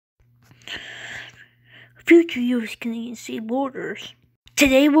future U.S. Canadian state borders.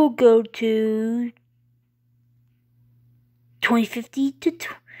 Today we'll go to 2050 to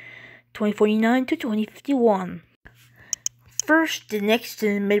 2049 to 2051. First, the next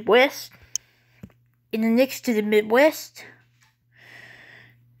to the Midwest. In the next to the Midwest,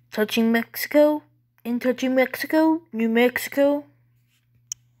 touching Mexico. In touching Mexico, New Mexico.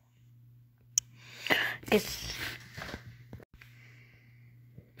 It's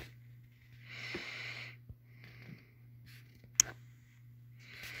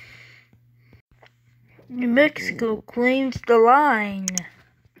New Mexico claims the line.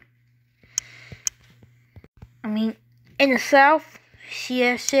 In the South,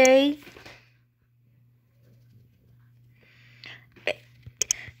 CSA.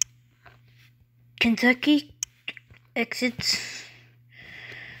 Kentucky exits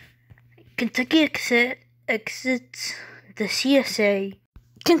the CSA.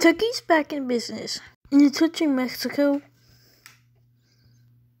 Kentucky's back in business. In touching Mexico,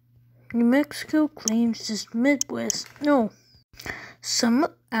 New Mexico claims this Midwest. No, some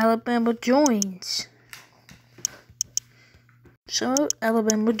of Alabama joins.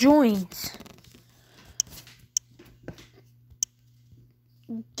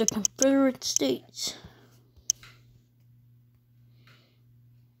 The Confederate States.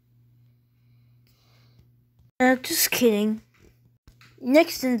 Just kidding.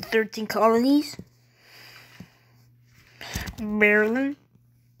 Next in the 13 colonies, Maryland.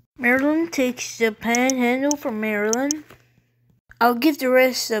 Maryland takes the panhandle from Maryland. I'll give the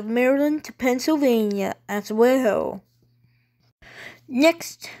rest of Maryland to Pennsylvania as well.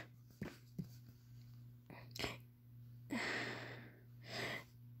 Next,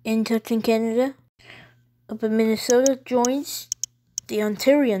 in touching Canada, up in Minnesota joins the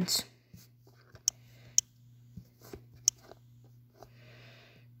Ontarians.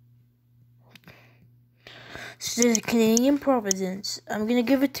 So the Canadian province. I'm gonna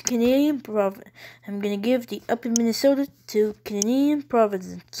give it to Canadian province. I'm gonna give the up in Minnesota to Canadian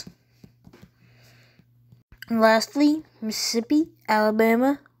province. And lastly, Mississippi,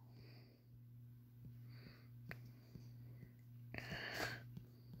 Alabama.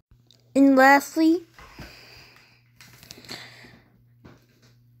 And lastly,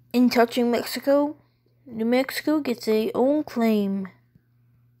 in touching Mexico, New Mexico gets their own claim.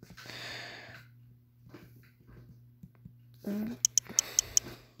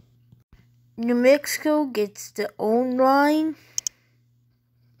 New Mexico gets their own line.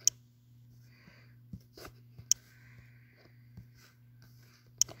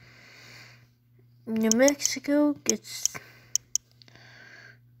 New Mexico gets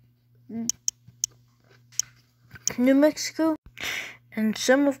New Mexico, and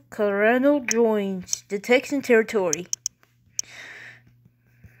some of Colorado joins the Texan territory.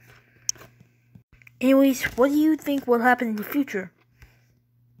 Anyways, what do you think will happen in the future?